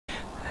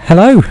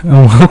Hello and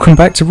welcome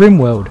back to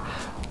Rimworld.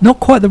 Not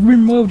quite the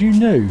Rimworld you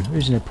knew.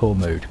 Who's in a poor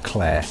mood?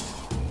 Claire.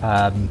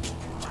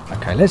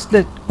 Okay,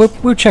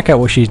 we'll check out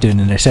what she's doing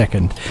in a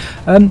second.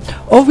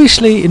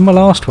 Obviously, in my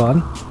last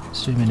one,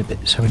 zoom in a bit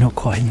so we're not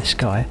quite in the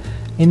sky.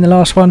 In the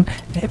last one,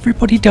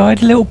 everybody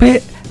died a little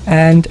bit,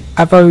 and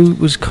Avo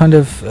was kind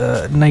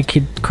of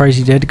naked,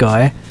 crazy dead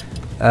guy.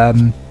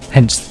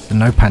 Hence the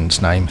no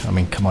pants name. I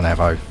mean, come on,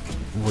 Avo,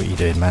 what are you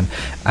doing, man?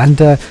 And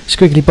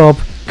Squiggly Bob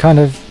kind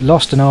of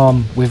lost an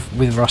arm with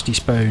Rusty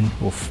Spoon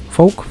or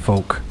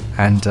Fork,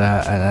 and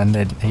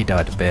then he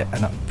died a bit.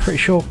 And I'm pretty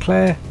sure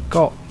Claire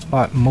got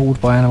like mauled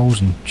by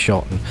animals and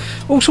shot, and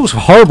all sorts of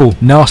horrible,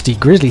 nasty,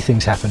 grisly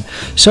things happen.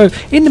 So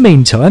in the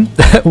meantime,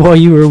 while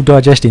you were all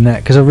digesting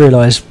that, because I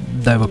realised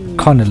they were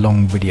kind of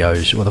long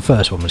videos. Well, the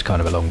first one was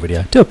kind of a long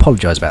video. I do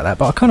apologise about that,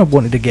 but I kind of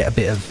wanted to give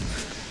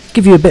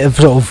you a bit of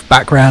sort of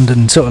background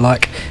and sort of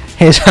like,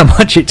 here's how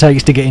much it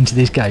takes to get into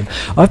this game.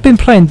 I've been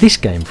playing this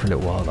game for a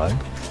little while though,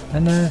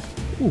 and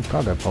ooh,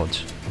 cargo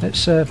pods.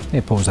 Let's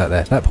pause that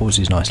there. That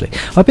pauses nicely.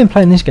 I've been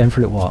playing this game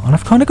for a little while, and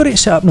I've kind of got it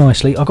set up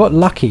nicely. I got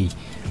lucky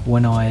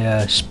when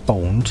I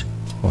spawned.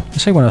 Well,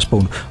 let's say when I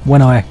spawned,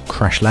 when I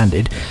crash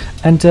landed,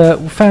 and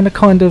found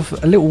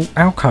a little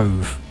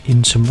alcove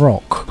in some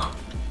rock.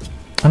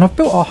 And I've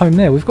built our home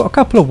there. We've got a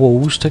couple of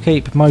walls to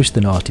keep most of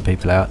the nasty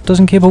people out.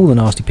 Doesn't keep all the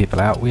nasty people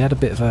out. We had a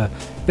bit of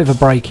a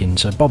break-in,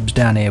 so Bob's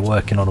down here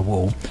working on a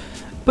wall.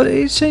 But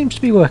it seems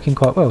to be working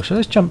quite well. So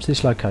let's jump to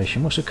this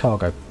location. What's the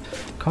cargo?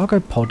 Cargo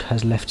pod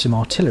has left some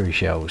artillery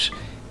shells.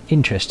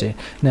 Interesting.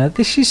 Now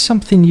this is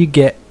something you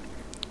get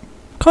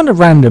kind of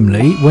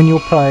randomly when you're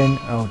playing.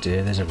 Oh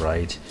dear, there's a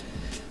raid.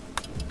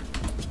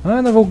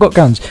 Oh, they've all got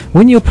guns.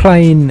 When you're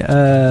playing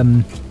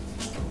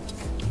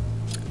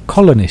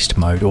colonist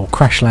mode or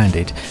crash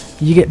landed,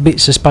 you get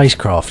bits of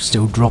spacecraft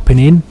still dropping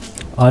in.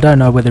 I don't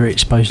know whether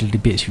it's supposedly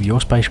bits of your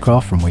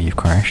spacecraft from where you've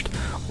crashed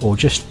or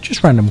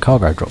just random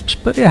cargo drops,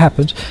 but it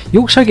happens.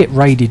 You also get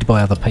raided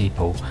by other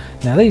people.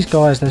 Now these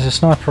guys, there's a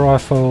sniper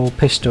rifle,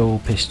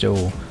 pistol,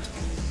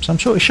 some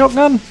sort of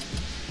shotgun,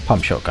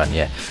 pump shotgun.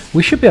 Yeah,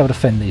 we should be able to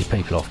fend these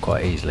people off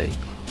quite easily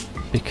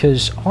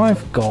because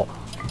I've got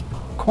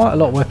quite a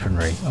lot of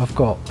weaponry. I've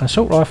got an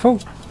assault rifle.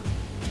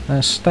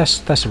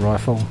 That's a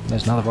rifle.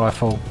 There's another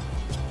rifle.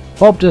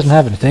 Bob doesn't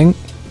have anything.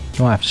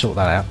 You might have to sort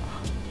that out.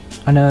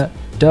 And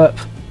Derp,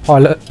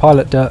 pilot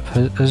Derp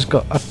has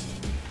got a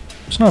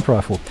sniper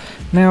rifle.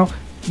 Now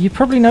you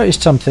probably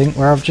noticed something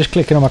where I'm just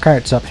clicking on my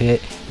characters up here.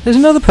 There's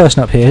another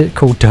person up here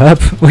called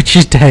Derp, which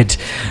is dead.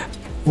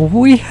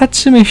 We had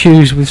some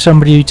issues with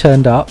somebody who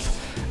turned up,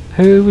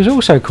 who was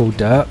also called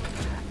Derp,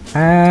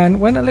 and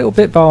went a little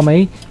bit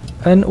balmy.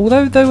 And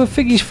although they were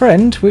Figgy's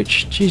friend,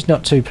 which she's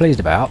not too pleased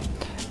about,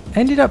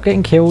 ended up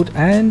getting killed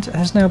and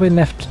has now been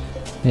left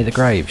near the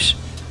graves.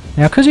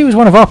 Now because he was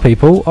one of our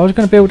people, I was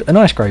going to build a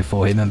nice grave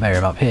for him and bury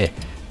him up here,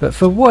 but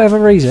for whatever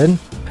reason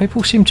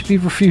people seem to be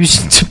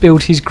refusing to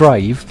build his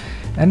grave,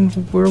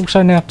 and we're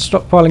also now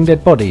stockpiling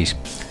dead bodies,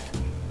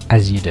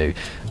 as you do.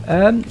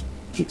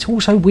 It's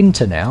also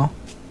winter now,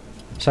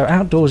 so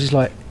outdoors is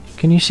like,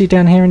 can you see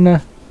down here in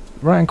the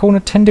right hand corner,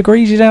 10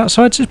 degrees is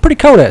outside, so it's pretty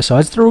cold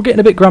outside, so they're all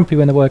getting a bit grumpy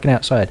when they're working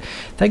outside.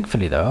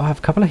 Thankfully though, I have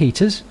a couple of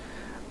heaters.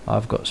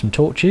 I've got some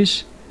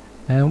torches.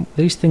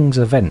 These things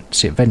are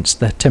vents. It vents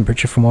the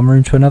temperature from one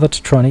room to another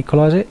to try and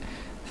equalise it.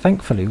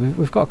 Thankfully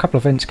we've got a couple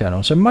of vents going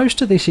on, so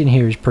most of this in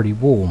here is pretty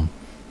warm.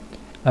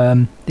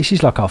 This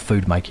is like our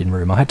food making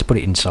room. I had to put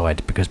it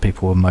inside because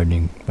people were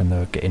moaning when they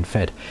were getting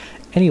fed.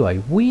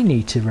 Anyway, we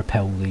need to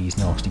repel these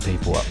nasty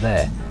people up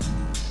there.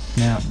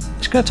 Now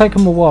it's going to take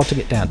them a while to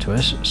get down to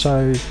us,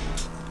 so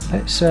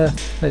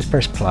let's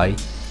press play.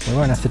 We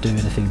won't have to do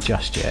anything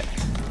just yet.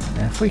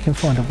 Now if we can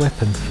find a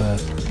weapon for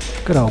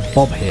good old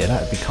Bob here,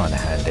 that would be kind of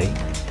handy.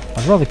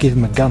 I'd rather give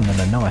him a gun than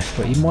a knife,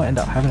 but he might end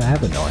up having to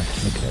have a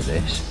knife. Looking at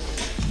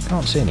this,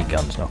 can't see any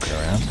guns knocking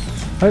around.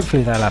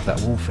 Hopefully they'll have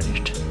that wall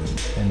finished,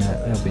 and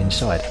they'll be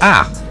inside.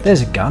 Ah,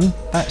 there's a gun.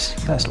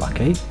 That's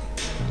lucky.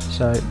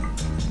 So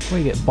if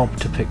we get Bob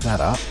to pick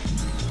that up,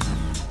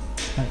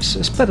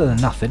 it's better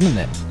than nothing, isn't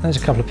it? There's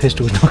a couple of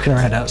pistols knocking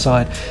around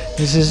outside.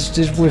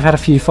 We've had a a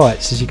few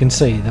fights, as you can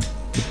see. The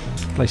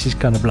place is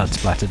kind of blood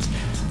splattered.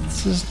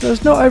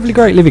 There's not overly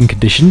great living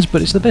conditions,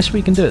 but it's the best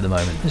we can do at the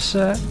moment.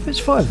 There's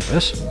 5 of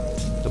us.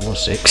 There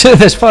was 6.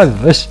 There's 5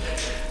 of us.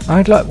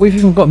 We've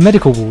even got a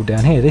medical wall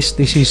down here. This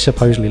is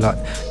supposedly like,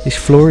 this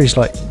floor is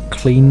like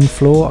clean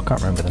floor. I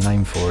can't remember the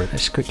name for it.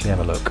 Let's quickly have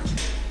a look.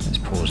 Let's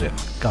pause it.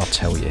 I'll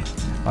tell you.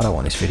 I don't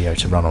want this video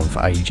to run on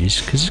for ages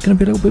because it's going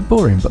to be a little bit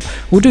boring. But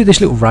we'll do this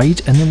little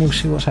raid and then we'll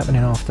see what's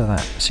happening after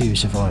that. See who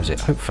survives it.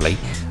 Hopefully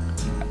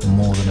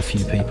more than a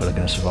few people are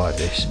going to survive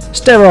this.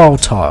 Sterile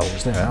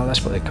tiles, there we are,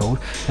 that's what they're called.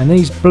 And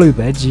these blue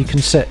beds, you can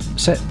set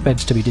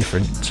beds to be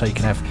different. So you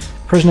can have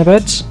prisoner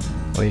beds,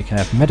 or you can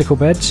have medical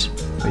beds,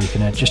 or you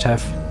can just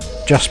have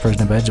just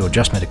prisoner beds or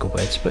just medical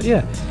beds. But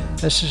yeah,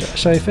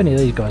 so if any of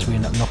these guys we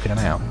end up knocking them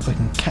out, we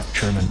can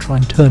capture them and try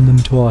and turn them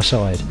to our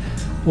side,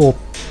 or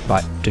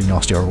like do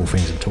nasty horrible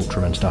things and torture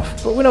them and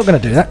stuff. But we're not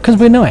going to do that because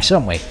we're nice,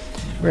 aren't we?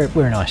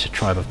 We're a nicer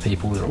tribe of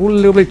people. We're all a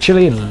little bit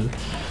chilly and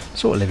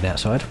sort of living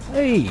outside.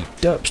 Hey,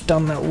 Derp's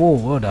done that wall,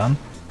 well done.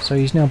 So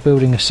he's now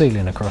building a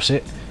ceiling across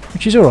it,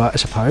 which is alright I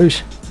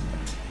suppose.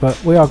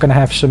 But we are going to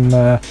have some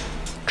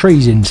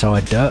trees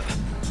inside Derp.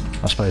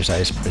 I suppose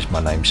that is my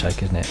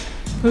namesake, isn't it?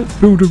 Let's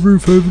build a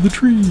roof over the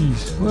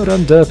trees. Well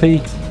done,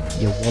 Derpy.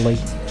 You wally.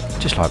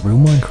 Just like real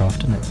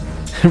Minecraft, isn't it?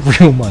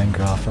 Real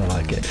Minecraft, I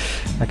like it.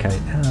 Okay,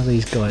 how are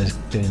these guys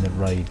doing the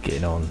raid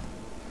getting on?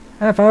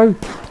 Avo!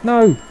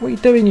 No! What are you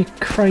doing, you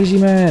crazy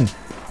man?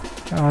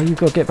 Oh, you've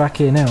got to get back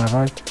here now,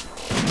 Avo.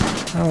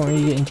 Oh, are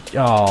you getting...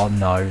 Oh,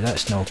 no,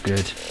 that's not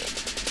good.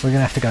 We're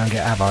going to have to go and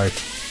get Avo.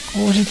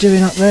 What was he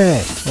doing up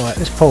there? Right,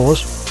 let's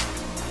pause.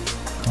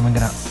 And we're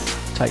going to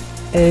take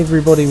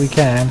everybody we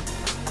can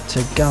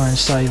to go and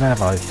save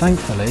Avo.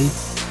 Thankfully,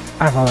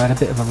 Avo had a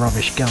bit of a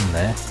rubbish gun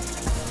there.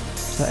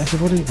 Is that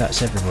everybody?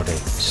 That's everybody.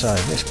 So,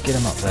 let's get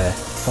him up there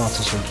fast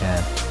as we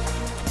can.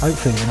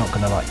 Hopefully they're not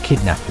going to like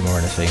kidnap him or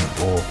anything,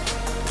 or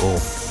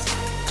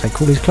take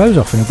all his clothes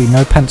off and there'll be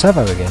no pants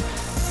Avo again.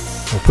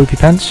 Or poopy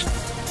pants.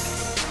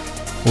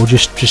 Or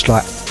just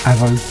like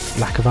Avo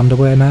lack of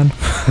underwear man.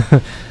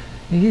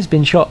 He has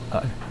been shot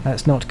though.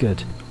 That's not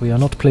good. We are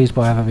not pleased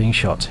by Avo being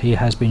shot. He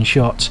has been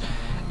shot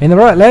in the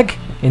right leg,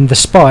 in the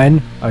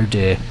spine, oh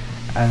dear,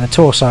 and the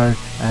torso,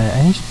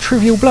 and his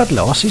trivial blood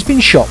loss. He's been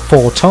shot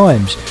 4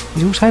 times.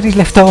 He's also had his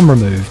left arm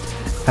removed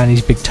and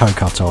his big toe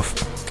cut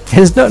off.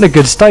 He's not in a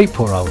good state,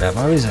 poor old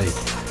Avo, is he?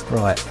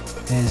 Right,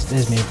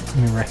 there's me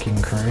wrecking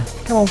crew.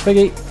 Come on,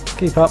 Figgy,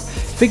 keep up.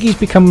 Figgy's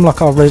become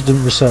like our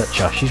resident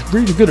researcher. She's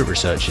really good at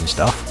researching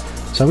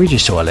stuff, so we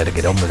just sort of let her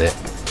get on with it.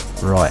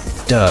 Right,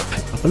 Derp,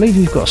 I believe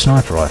you've got a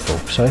sniper rifle,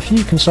 so if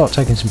you can start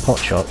taking some pot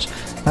shots,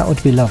 that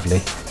would be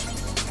lovely.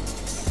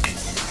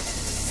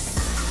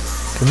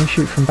 Can we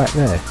shoot from back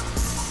there?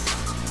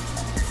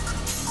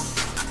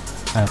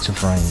 Out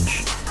of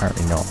range.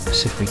 Apparently not. Let's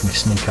see if we can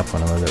sneak up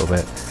on them a little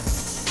bit.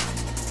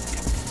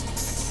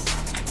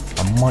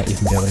 I might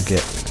even be able to get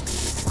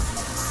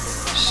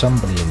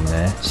somebody in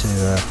there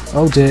to...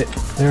 oh dear,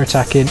 they're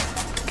attacking.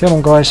 Come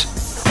on guys.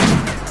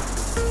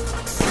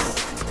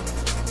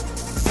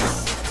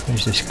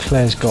 Who's this?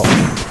 Claire's got...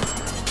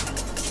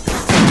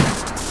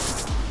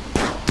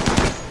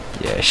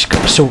 yeah, she's got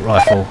an assault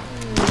rifle.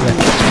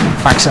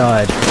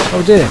 Backside.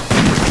 Oh dear.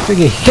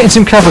 Figgy, get in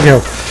some cover,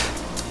 girl.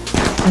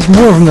 There's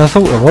more of them than I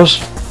thought there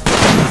was.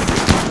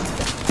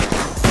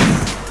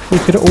 If we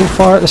could all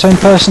fire at the same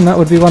person, that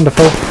would be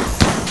wonderful.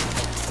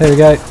 There we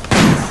go.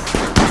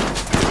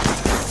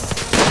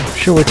 I'm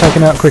sure we're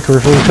taken out quicker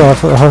if we try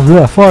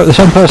to fire at the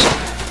same person.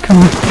 Come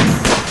on.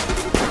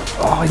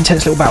 Oh,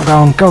 intense little battle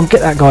going on. Go on,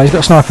 get that guy. He's got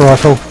a sniper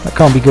rifle. That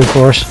can't be good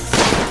for us.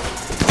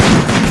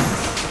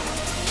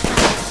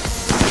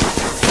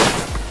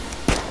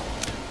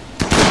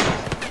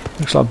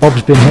 Looks like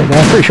Bob's been hit there.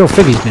 I'm pretty sure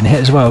Figgy's been hit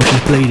as well.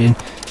 She's bleeding.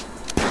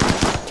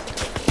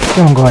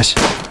 Come on, guys.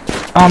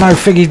 Oh no,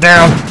 Figgy's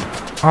down.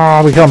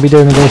 Oh, we can't be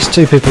doing this.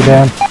 2 people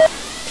down.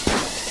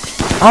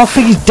 Oh,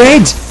 Figgy's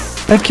dead.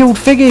 They killed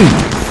Figgy.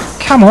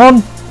 Come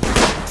on.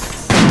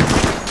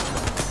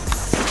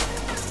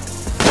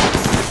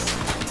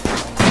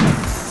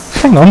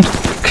 Hang on.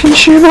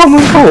 Consume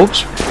human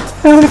corpse?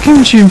 They're going to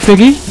consume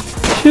Figgy.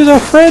 She was our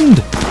friend.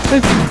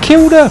 They've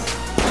killed her.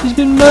 She's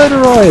been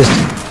murderised.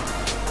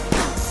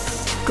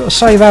 Got to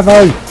save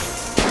Avo.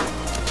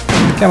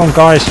 Come on,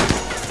 guys.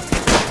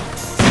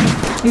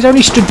 He's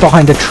only stood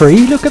behind a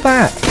tree. Look at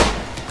that.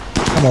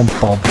 Come on,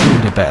 Bob. You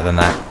can do better than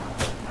that.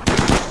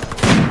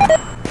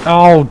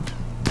 Oh,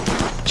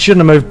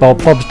 shouldn't have moved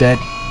Bob. Bob's dead.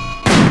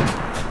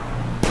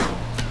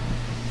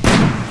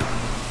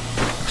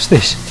 What's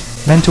this?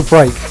 Mental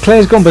break.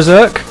 Claire's gone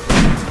berserk.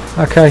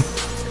 Okay.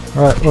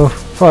 Right, well,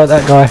 fire at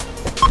that guy.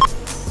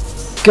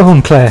 Go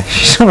on, Claire.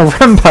 She's on a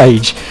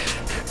rampage.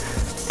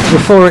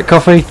 Before it,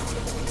 Coffee.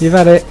 You've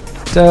had it.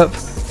 Derp.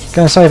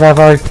 Go and save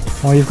Avo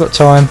while you've got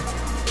time.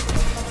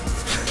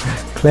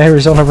 Claire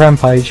is on a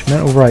rampage.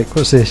 Mental break.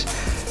 What's this?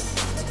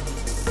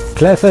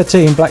 Claire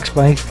 13,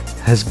 Blacksmith,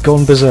 has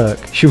gone berserk.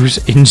 She was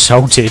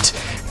insulted.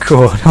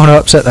 God, I want to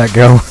upset that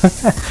girl.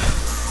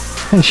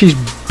 And she's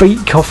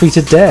beat Coffee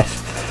to death.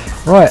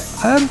 Right,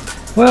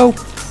 well,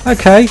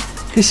 okay.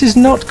 This has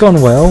not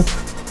gone well.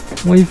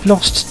 We've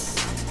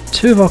lost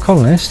 2 of our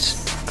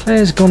colonists.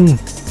 Claire's gone,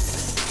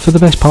 for the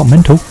best part,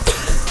 mental.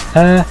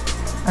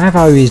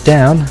 Avo is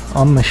down.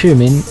 I'm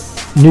assuming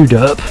new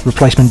Derp,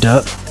 replacement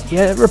Derp.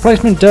 Yeah,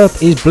 replacement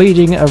Derp is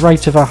bleeding at a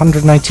rate of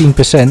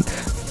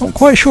 118%. Not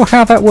quite sure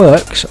how that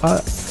works.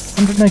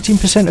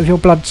 118% of your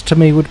blood to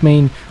me would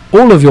mean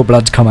all of your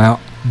blood's come out,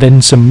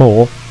 then some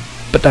more.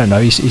 But don't know,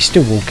 he's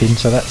still walking,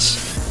 so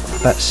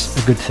that's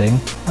a good thing.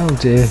 Oh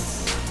dear,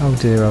 oh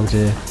dear, oh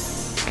dear.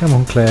 Come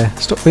on, Claire,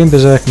 stop being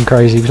berserk and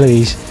crazy,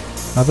 please.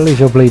 I believe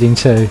you're bleeding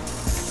too.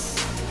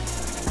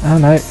 Oh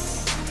no,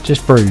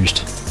 just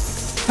bruised.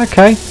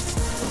 Okay.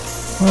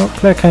 Well,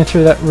 Claire came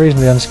through that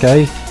reasonably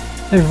unscathed.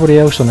 Everybody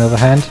else, on the other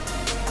hand,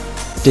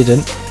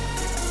 didn't.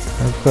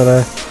 I've got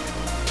a...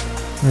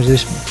 where's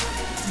this?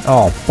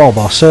 Oh, Bob,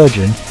 our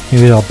surgeon, who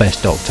is our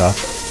best doctor.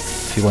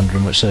 If you're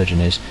wondering what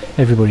surgeon is,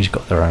 everybody's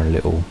got their own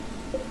little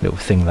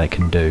thing they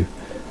can do.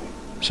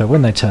 So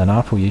when they turn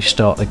up, or you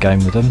start the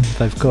game with them,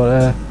 they've got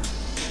a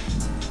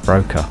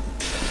broker.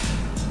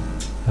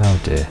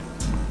 Oh dear.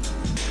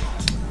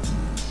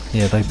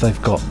 Yeah,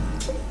 they've got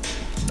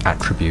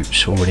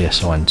attributes already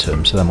assigned to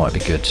them, so they might be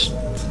good.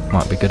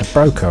 Might be good a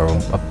broker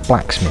or a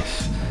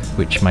blacksmith,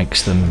 which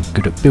makes them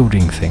good at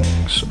building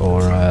things,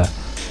 or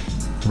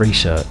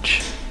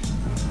research.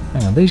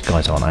 Hang on, these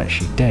guys aren't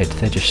actually dead,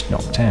 they're just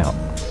knocked out.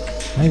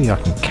 Maybe I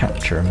can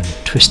capture them and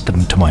twist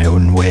them to my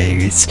own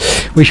ways.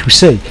 We shall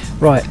see.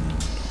 Right.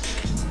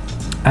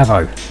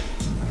 Avo.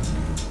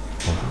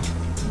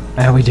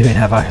 How are we doing,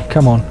 Avo?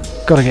 Come on.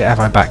 Gotta get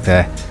Avo back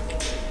there.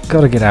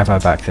 Gotta get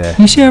Avo back there.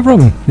 You see how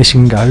wrong this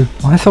can go?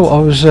 I thought I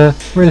was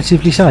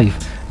relatively safe.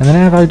 And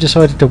then Avo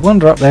decided to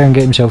wander up there and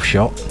get himself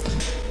shot.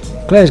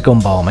 Claire's gone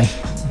balmy.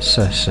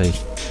 Let's see.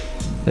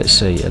 Let's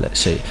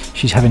see.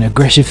 She's having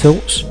aggressive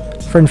thoughts.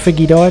 Friend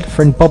Figgy died.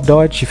 Friend Bob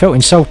died. She felt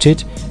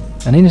insulted.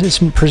 An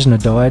innocent prisoner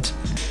died,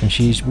 and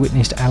she's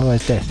witnessed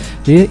Aloy's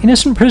death. The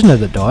innocent prisoner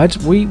that died,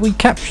 we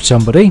captured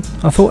somebody.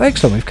 I thought,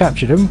 excellent, we've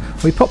captured him.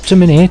 We popped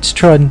him in here to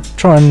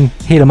try and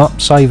heal him up,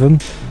 save them,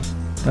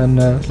 and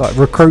like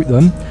recruit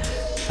them.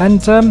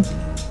 And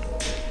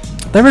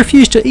they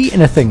refused to eat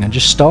anything and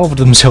just starved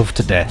themselves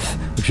to death,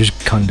 which was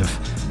kind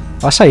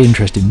of, I say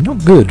interesting,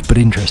 not good, but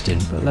interesting.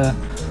 But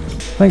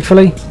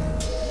thankfully,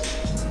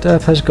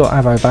 Derp has got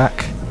Avo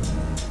back.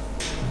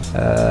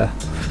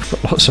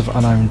 We've got lots of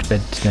unowned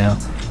beds now.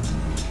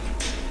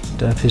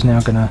 Derp is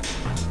now gonna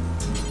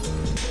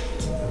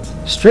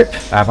strip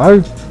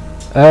Avo.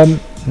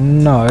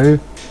 No,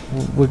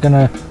 we're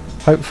gonna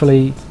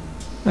hopefully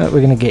we're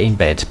gonna get in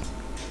bed.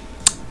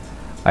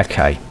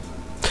 Okay.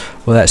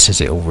 Well, that says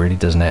it all, really,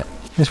 doesn't it?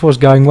 This was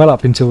going well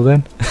up until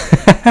then,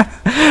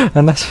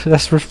 and that's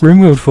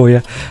Rimworld for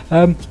you.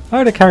 I'm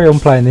gonna carry on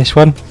playing this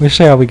one. We'll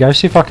see how we go.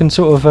 See if I can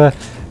sort of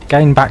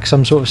gain back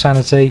some sort of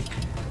sanity.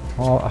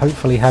 I'll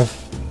hopefully have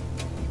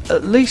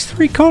at least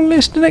 3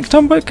 colonists the next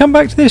time I come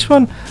back to this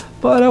one,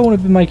 but I don't want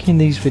to be making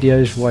these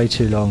videos way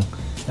too long.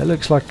 It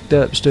looks like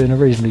Derp's doing a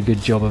reasonably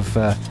good job of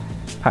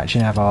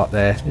patching Avo up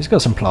there. He's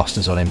got some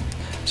plasters on him,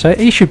 so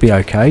he should be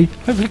okay.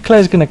 Hopefully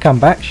Claire's going to come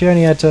back. She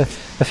only had a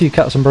few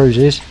cuts and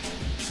bruises,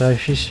 so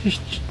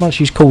once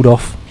she's cooled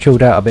off,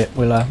 chilled out a bit,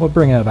 we'll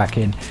bring her back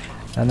in,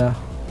 and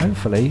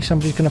hopefully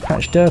somebody's going to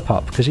patch Derp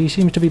up, because he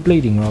seems to be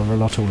bleeding rather a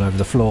lot all over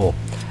the floor.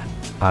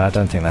 I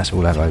don't think that's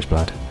all Avo's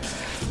blood.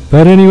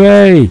 But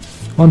anyway,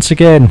 once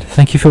again,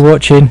 thank you for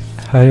watching.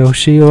 I'll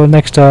see you all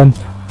next time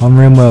on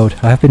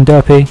Rimworld. I have been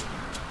Derpy,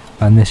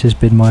 and this has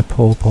been my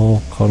poor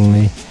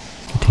colony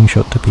getting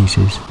shot to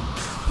pieces.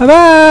 Bye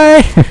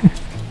bye!